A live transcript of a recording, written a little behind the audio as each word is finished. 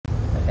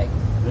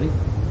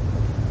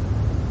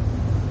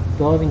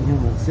diving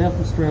helmets. South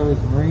Australia's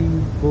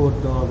Marine Board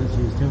divers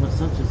use helmets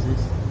such as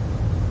this to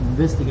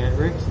investigate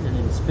wrecks and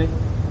inspect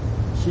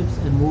ships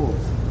and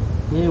wharves.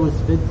 The air was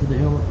fed to the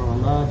helmet from a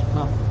large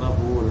puff above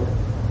water,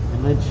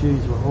 and lead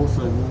shoes were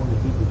also worn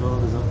to keep the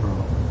divers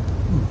upright.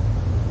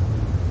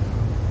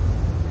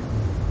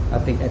 I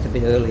think that's a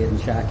bit earlier than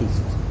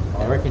Sharky's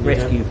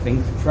rescue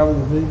thing. Trouble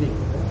moving.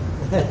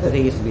 But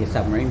he used to be a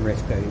submarine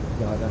rescue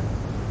diver.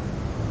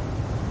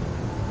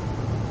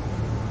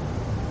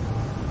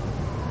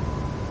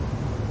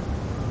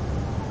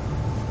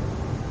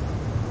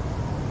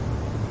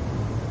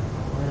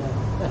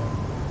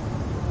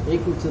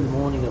 Equal to the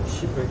mourning of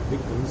shipwreck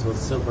victims was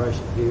the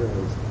celebration of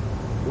heroes.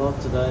 Like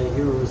today,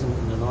 heroism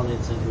in the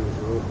 19th century was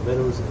ruled.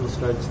 Medals,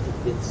 illustrated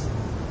certificates,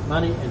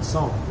 money and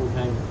song all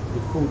came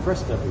with full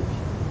press coverage.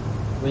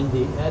 When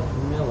the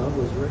Admella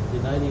was wrecked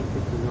in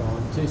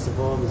 1859, 2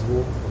 survivors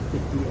walked for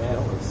 50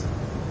 hours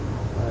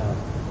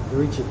to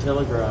reach a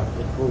telegraph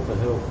and call for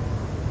help.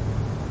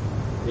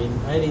 In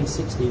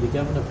 1860, the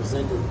governor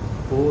presented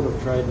Board of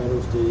Trade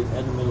medals to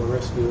Admella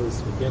rescuers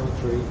for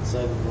gallantry and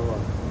saving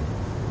life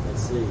at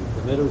sea.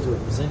 The medals were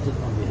presented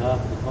on behalf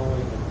of the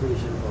colony of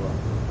British Empire.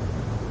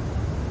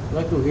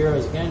 Local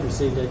heroes again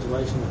received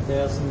adulation with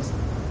thousands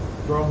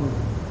thronged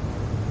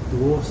the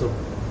wharfs of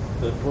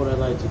Port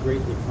Adelaide to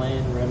greet the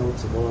Clan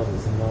Reynolds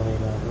survivors in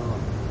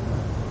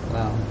 1909.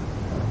 Wow.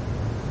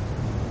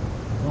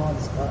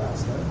 Nice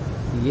class, though.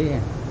 Yeah.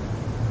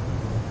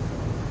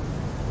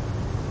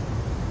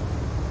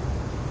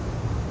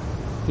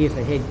 Here's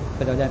the head,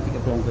 but I don't think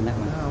it belongs on that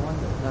one. No, I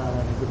wonder. No, I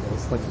don't think it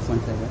does. What's this one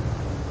say about?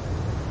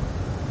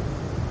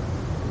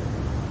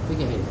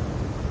 Figurehead.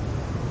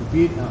 The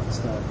beauty of the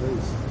Star of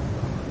Greece.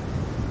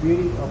 The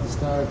beauty of the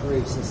Star of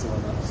Greece, that's the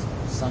one that's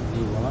sunk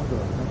near Wollonga,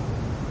 I think.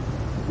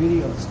 The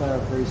beauty of the Star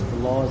of Greece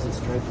belies its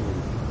tragedy.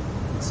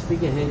 Its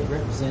figurehead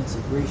represents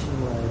a Grecian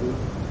lady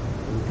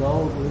with a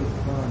gold-leaf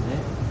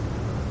coronet.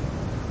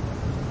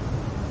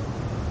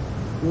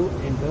 Built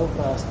in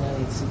Belfast in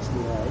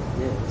 1868.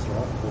 Yeah, that's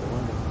right.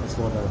 That's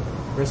why the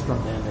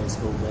restaurant down there is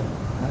called that.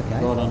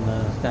 Okay. Right on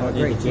Star of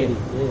near the Greece, jetty.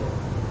 Yeah.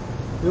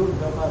 Built in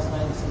Belfast in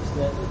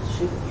 1868, the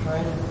ship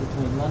traded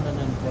between London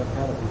and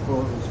Calcutta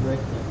before it was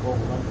wrecked at Port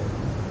London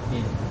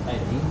in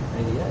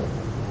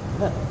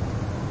 1888.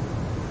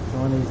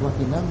 Chinese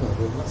lucky number,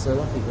 but not so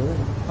lucky for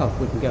them. Oh,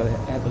 we can go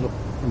have a look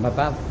from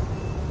above.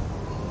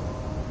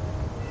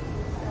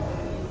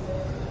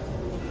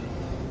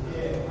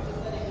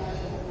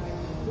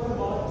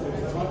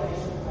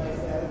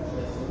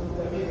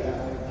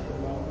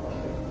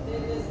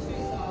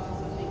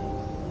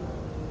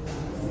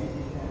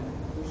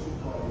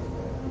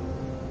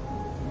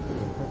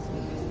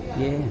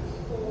 Yeah.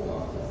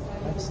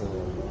 Makes the,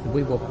 Did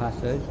we walk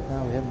past those?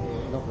 no, we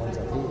haven't, not ones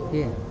up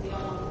here.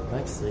 Yeah.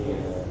 Makes the,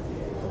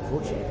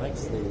 unfortunately,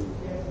 makes the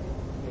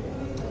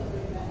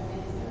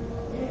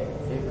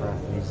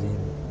aircraft museum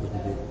look a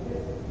bit,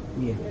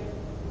 Yeah.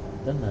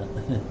 doesn't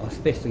it?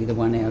 Especially the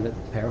one out at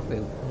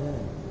Parafield Yeah.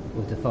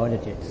 with the fighter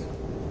jets.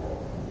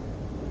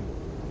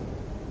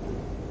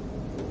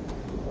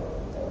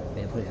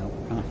 Yeah, put it out.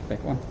 Nice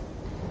back one.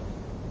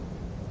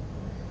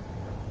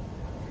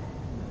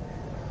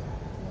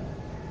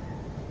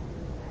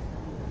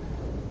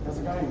 How's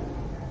it going?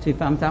 2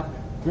 thumbs up.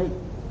 Good.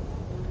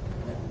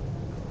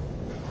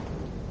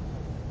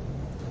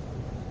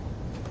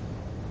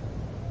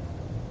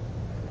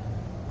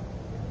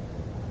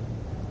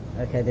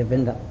 Okay, they've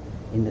ended up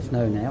in the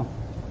snow now.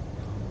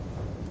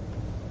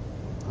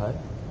 Hi.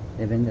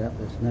 They've ended up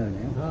in the snow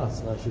now. Oh,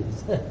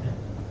 snowshoes.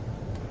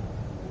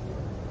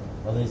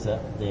 Well, these are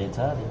the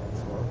Antarctic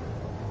as well.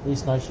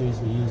 These snowshoes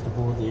were used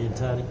aboard the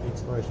Antarctic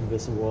exploration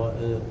vessel What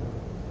would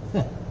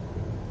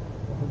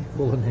you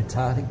call an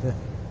Antarctic?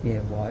 Yeah,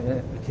 White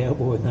Earth. A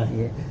cowboy name.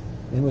 Yeah.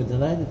 And were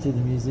donated to the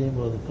museum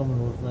by the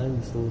Commonwealth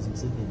Naval Stores in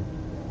Sydney.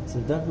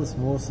 Sir Douglas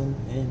Mawson,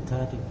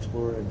 Antarctic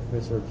explorer and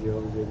professor of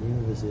geology at the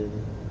University,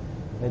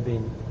 had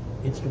been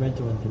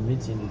instrumental in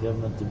convincing the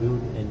government to build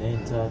an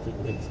Antarctic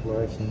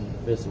exploration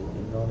vessel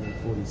in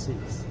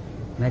 1946.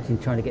 Imagine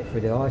trying to get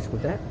through the ice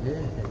with that. Yeah.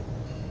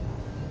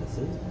 That's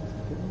it.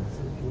 That's a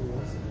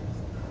curiosity.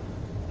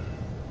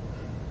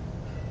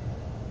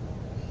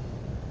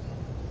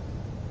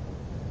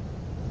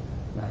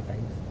 Okay.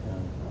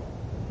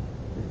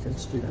 It's It's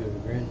just, stripped of a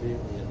grand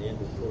vehicle at the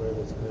end of Port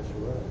Adelaide's commercial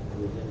road to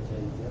a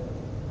dedicated garage.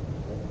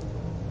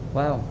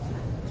 wow.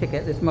 Check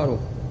out this model.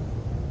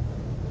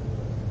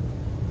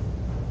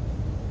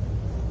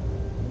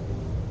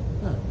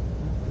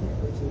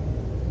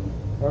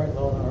 Current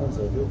line irons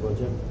are built by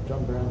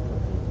John Brown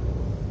Company.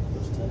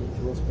 Which tonnage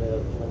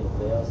horsepower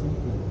 20,000,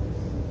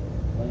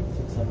 length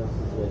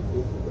 658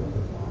 feet.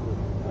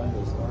 Owned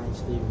as Orange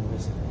Steven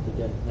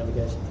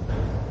Navigation.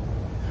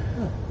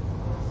 Huh.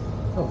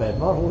 Not a bad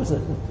model, is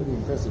it? Pretty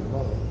impressive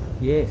model.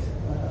 Yes,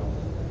 Wow.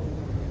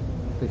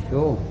 for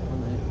sure. I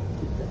mean,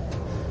 did that. A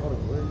lot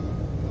of work.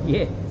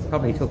 Yeah,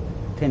 probably took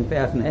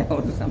 10,000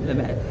 hours or something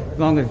like that. As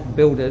long as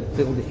build a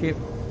ship.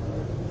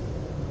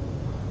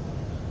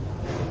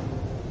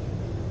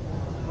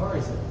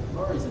 Lorries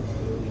are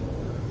building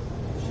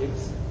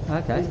ships.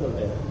 Okay. He's got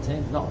about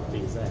 10, not as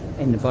big as that.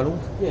 In the bottles?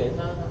 Yeah,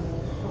 no,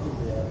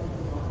 probably about.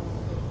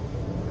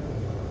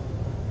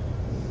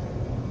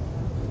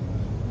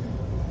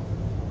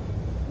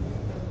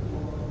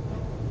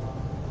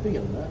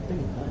 Bigger than that,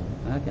 bigger than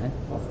that. Okay.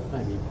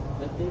 Maybe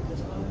that big, I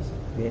suppose.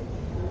 Yeah.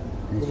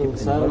 And Little shipped in the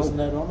sails bottle. and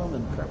that on them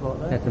and crap like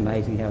that. That's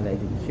amazing how they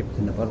didn't ship it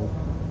in the bottle.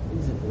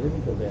 He's in there,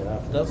 he's got about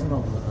half a dozen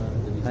of them at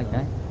home that he's Okay.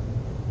 done.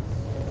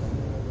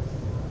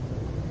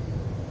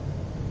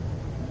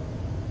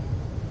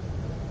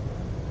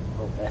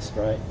 Oh, Bass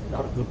Strait,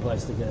 not a good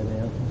place to go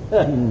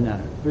down. No.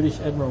 British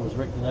Admiral was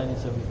wrecked in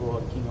 1874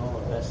 at King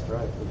Island, Bass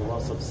Strait, with a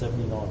loss of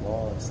 79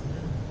 lives.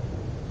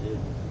 Yeah.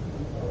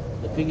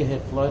 The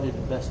figurehead floated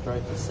in Bass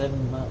Strait for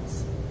 7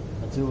 months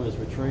until it was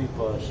retrieved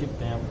by a ship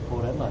bound for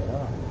Port Adelaide.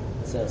 Oh,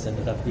 that's how it's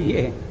ended up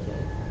here.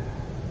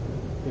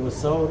 Yeah. It was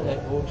sold at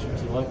auction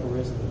to local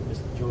resident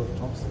Mr. George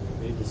Thompson,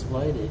 who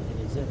displayed it in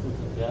his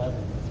Appleton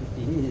garden for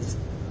 50 years.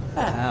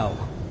 Wow. Wow.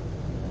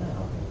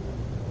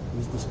 He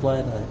was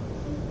displaying a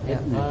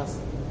Out in the-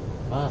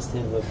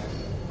 masthead of a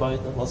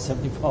boat that lost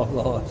 75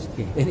 lives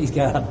Yeah. in his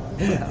garden.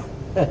 Wow.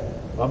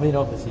 I mean,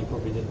 obviously, he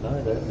probably didn't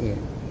know that. Yeah.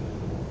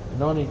 In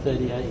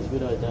 1938, his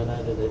widow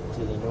donated it to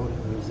the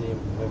Nordic Museum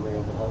in memory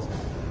of her husband.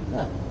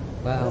 No,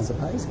 Wow. that's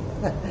amazing.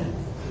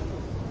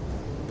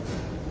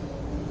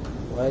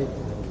 Wait,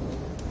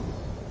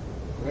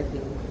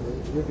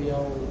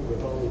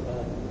 Rivoli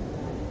Bay.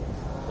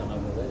 Don't know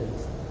where that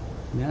is.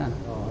 No.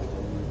 Oh,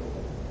 okay.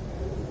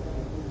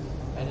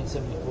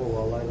 1874,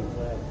 while loading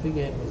flour,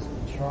 figurehead was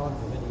enshrined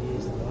for many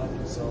years in the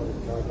open side of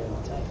cargo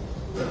tank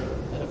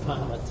at a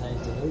farm at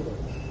Tantanoola.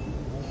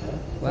 Okay.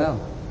 Wow.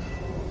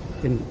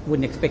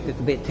 Wouldn't expect it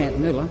to be at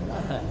Tantanoola.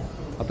 No.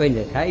 I've been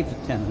to the caves at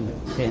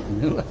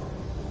Tantanoola.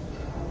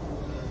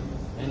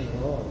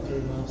 Anyway,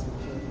 crewmaster.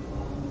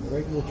 The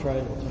regular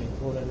trade between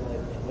Port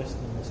Adelaide and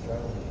Western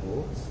Australian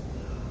ports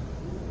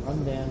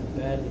run down and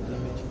badly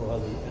damaged by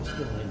the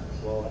Australian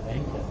while at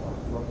anchor off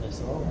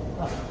Rottnest Island.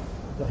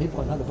 Got hit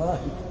by another boat.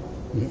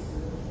 Yeah.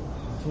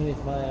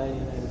 20th May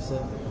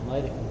 1887 and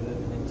later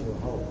converted into a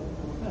hull.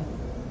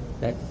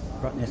 That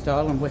Rottnest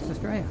Island, West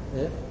Australia.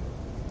 Yeah.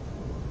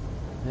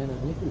 Anna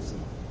Nicholson.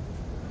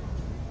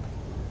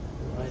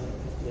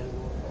 1858.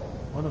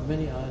 One of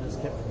many owners,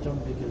 Captain John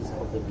Vickers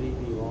of the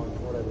BB line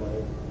Port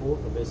Adelaide,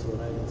 bought the vessel in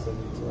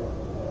 1872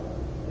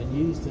 and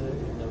used her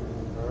in the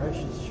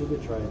Mauritius sugar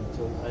trade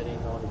until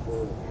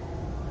 1894.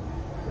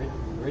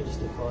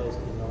 Register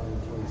closed in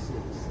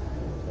 1926.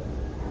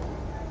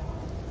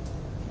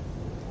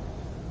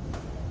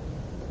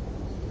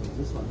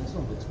 This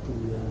one looks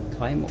pretty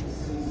Claymore.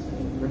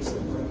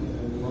 impressive.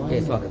 Yeah,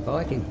 it's like a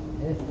Viking.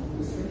 Yeah.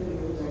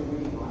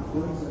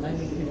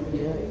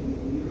 1958.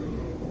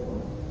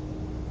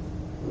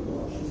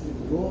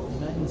 Brought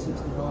in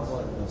 1869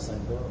 by the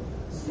St. Bell.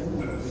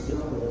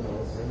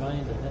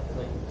 Remained in that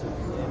fleet until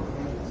condemned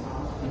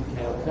in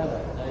Calcutta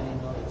in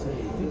 1892.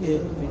 The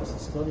figurehead depicts a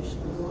Scottish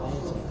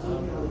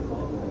anti-armed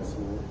Claymore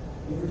sword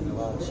in a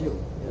large shield.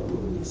 Yeah,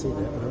 you can see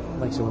that, but it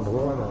makes you wonder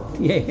why though.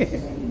 Yeah.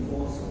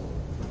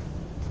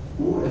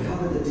 Water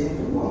covered the deck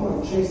and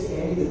wildlife chased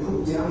Andy the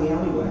cook down the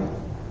alleyway.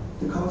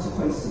 The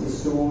consequences of the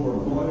storm were a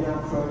blown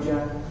out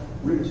Crojack,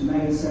 ripped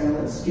mainsail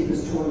and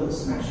skipper's toilet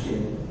smashed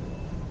in.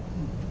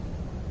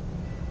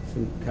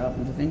 Some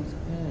carpenter things.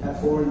 Yeah.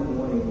 At 4 in the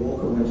morning,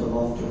 Walker went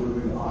aloft to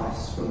remove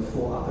ice from the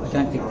fore upper I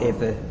don't think they're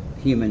for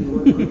He worked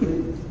human.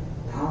 quickly.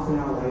 Half an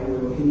hour later,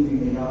 we were heaving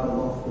the yard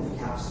aloft with the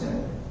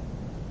capstan.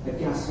 A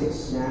gasket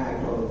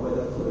snagged on the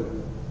weather fluke,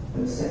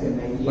 and the second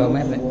mate Well,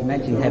 yelled to Walker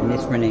imagine to having go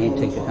this out, for an pull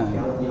antique the at top home.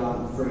 out of the yard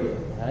and free it.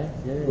 Hey?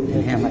 Yeah.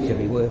 And how much it'd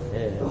be worth.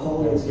 Yeah. The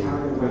whole was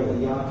carried away, the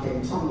yard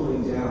came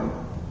tumbling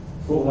down.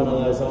 Bought one of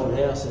those old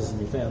houses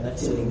and you found that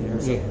sitting there or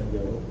something Yeah. and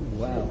go,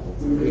 Wow.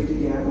 We ripped the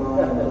gag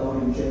line and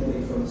lowered him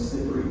gently from the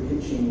slippery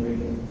pitching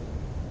rigging.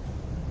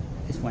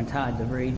 This one's hard to read.